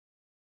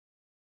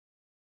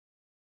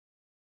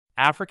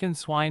African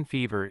swine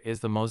fever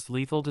is the most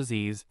lethal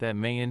disease that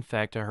may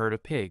infect a herd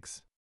of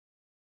pigs.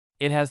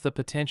 It has the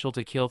potential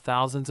to kill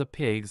thousands of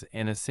pigs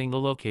in a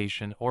single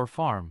location or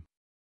farm.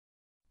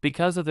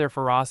 Because of their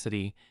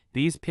ferocity,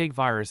 these pig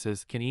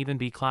viruses can even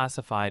be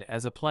classified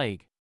as a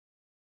plague.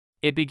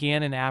 It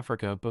began in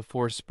Africa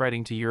before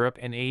spreading to Europe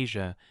and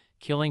Asia,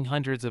 killing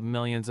hundreds of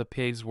millions of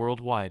pigs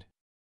worldwide.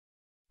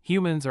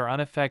 Humans are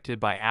unaffected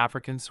by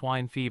African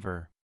swine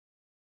fever.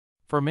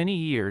 For many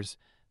years,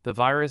 the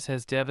virus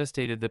has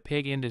devastated the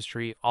pig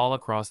industry all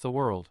across the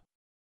world.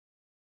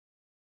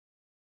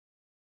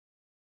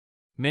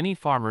 Many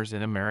farmers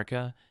in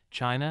America,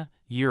 China,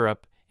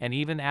 Europe, and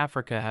even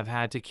Africa have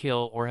had to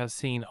kill or have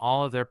seen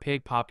all of their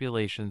pig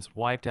populations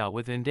wiped out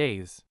within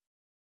days.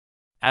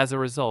 As a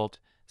result,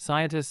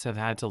 scientists have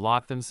had to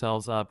lock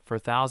themselves up for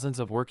thousands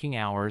of working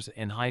hours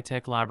in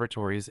high-tech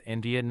laboratories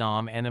in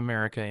Vietnam and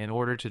America in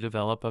order to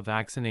develop a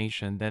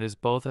vaccination that is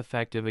both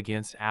effective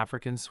against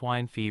African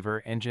swine fever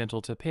and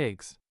gentle to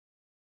pigs.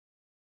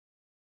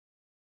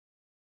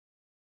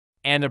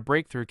 And a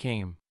breakthrough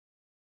came.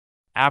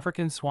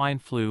 African swine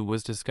flu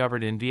was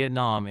discovered in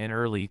Vietnam in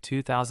early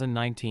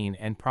 2019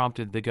 and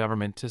prompted the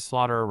government to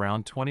slaughter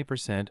around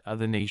 20% of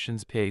the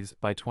nation's pigs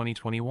by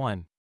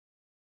 2021.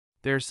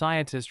 Their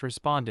scientists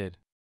responded.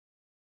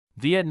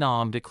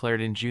 Vietnam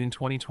declared in June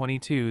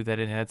 2022 that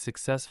it had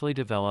successfully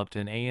developed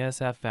an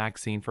ASF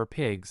vaccine for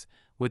pigs,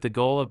 with the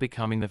goal of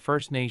becoming the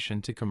first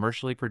nation to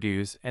commercially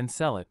produce and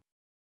sell it.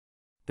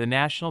 The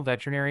National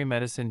Veterinary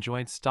Medicine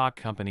Joint Stock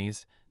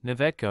Company's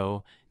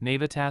Navetco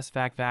Navitaz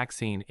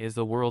vaccine is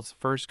the world's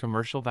first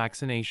commercial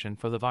vaccination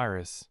for the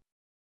virus.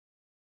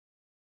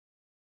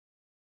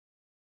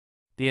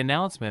 The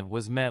announcement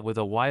was met with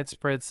a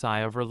widespread sigh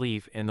of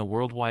relief in the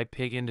worldwide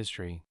pig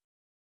industry.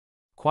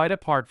 Quite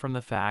apart from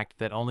the fact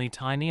that only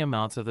tiny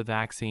amounts of the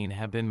vaccine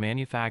have been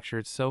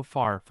manufactured so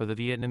far for the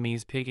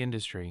Vietnamese pig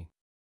industry,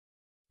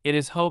 it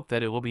is hoped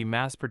that it will be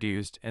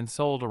mass-produced and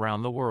sold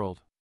around the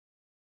world.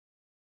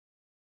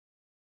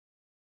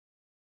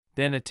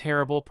 Then a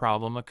terrible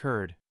problem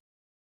occurred.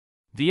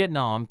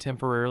 Vietnam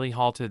temporarily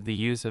halted the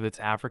use of its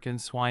African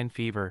swine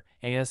fever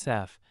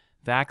 (ASF)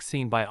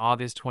 vaccine by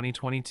August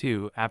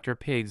 2022 after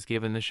pigs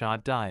given the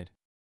shot died.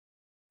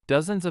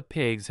 Dozens of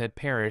pigs had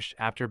perished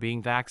after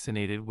being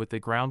vaccinated with the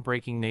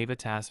groundbreaking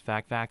Navitaz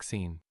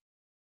vaccine.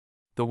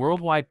 The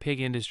worldwide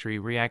pig industry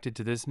reacted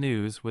to this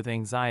news with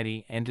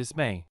anxiety and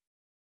dismay.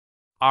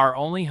 Our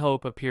only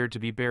hope appeared to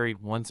be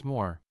buried once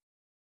more.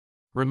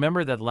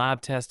 Remember that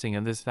lab testing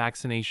of this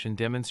vaccination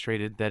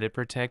demonstrated that it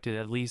protected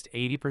at least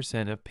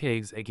 80% of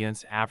pigs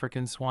against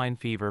African swine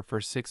fever for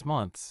 6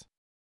 months.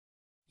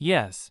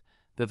 Yes,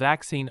 the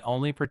vaccine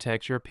only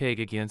protects your pig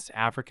against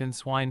African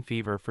swine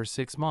fever for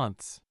 6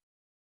 months.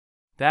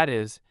 That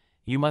is,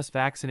 you must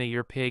vaccinate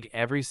your pig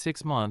every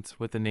 6 months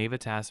with the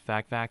Navitaz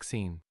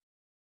vaccine.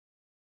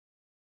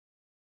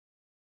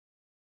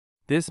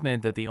 This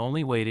meant that the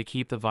only way to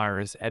keep the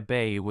virus at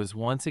bay was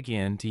once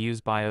again to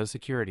use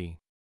biosecurity.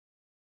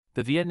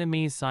 The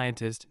Vietnamese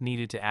scientists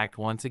needed to act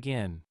once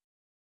again,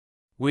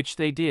 which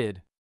they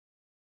did.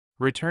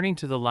 Returning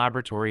to the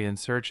laboratory in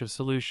search of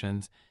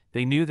solutions,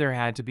 they knew there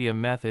had to be a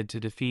method to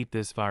defeat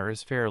this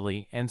virus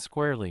fairly and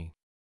squarely.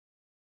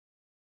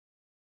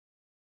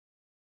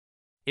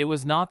 It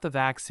was not the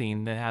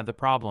vaccine that had the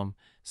problem,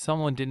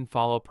 someone didn't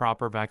follow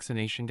proper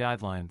vaccination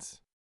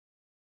guidelines.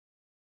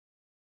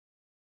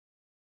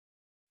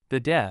 The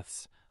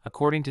deaths,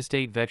 according to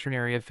state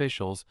veterinary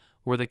officials,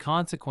 were the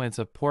consequence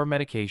of poor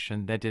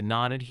medication that did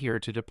not adhere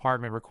to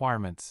department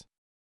requirements.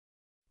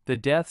 The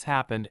deaths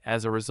happened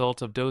as a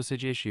result of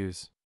dosage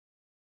issues.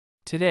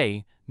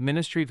 Today,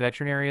 ministry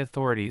veterinary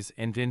authorities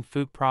in Vinh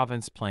Phuc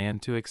province plan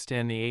to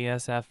extend the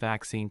ASF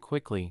vaccine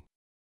quickly.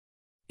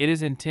 It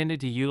is intended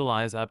to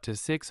utilize up to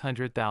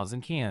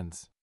 600,000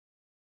 cans.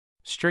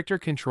 Stricter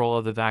control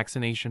of the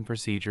vaccination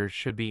procedure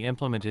should be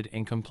implemented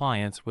in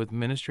compliance with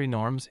ministry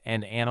norms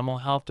and Animal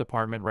Health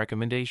Department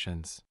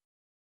recommendations.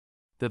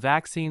 The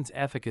vaccine's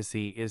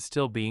efficacy is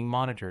still being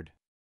monitored.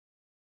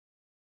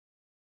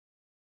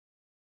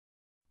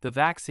 The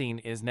vaccine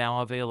is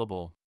now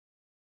available,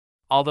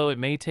 although it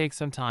may take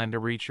some time to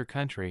reach your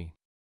country.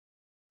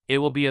 It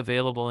will be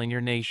available in your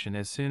nation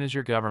as soon as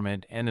your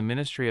government and the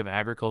Ministry of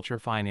Agriculture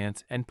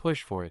finance and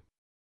push for it.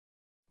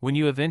 When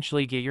you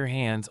eventually get your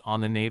hands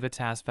on the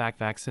Navitaz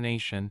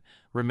vaccination,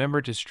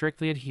 remember to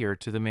strictly adhere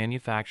to the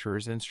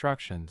manufacturer's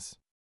instructions.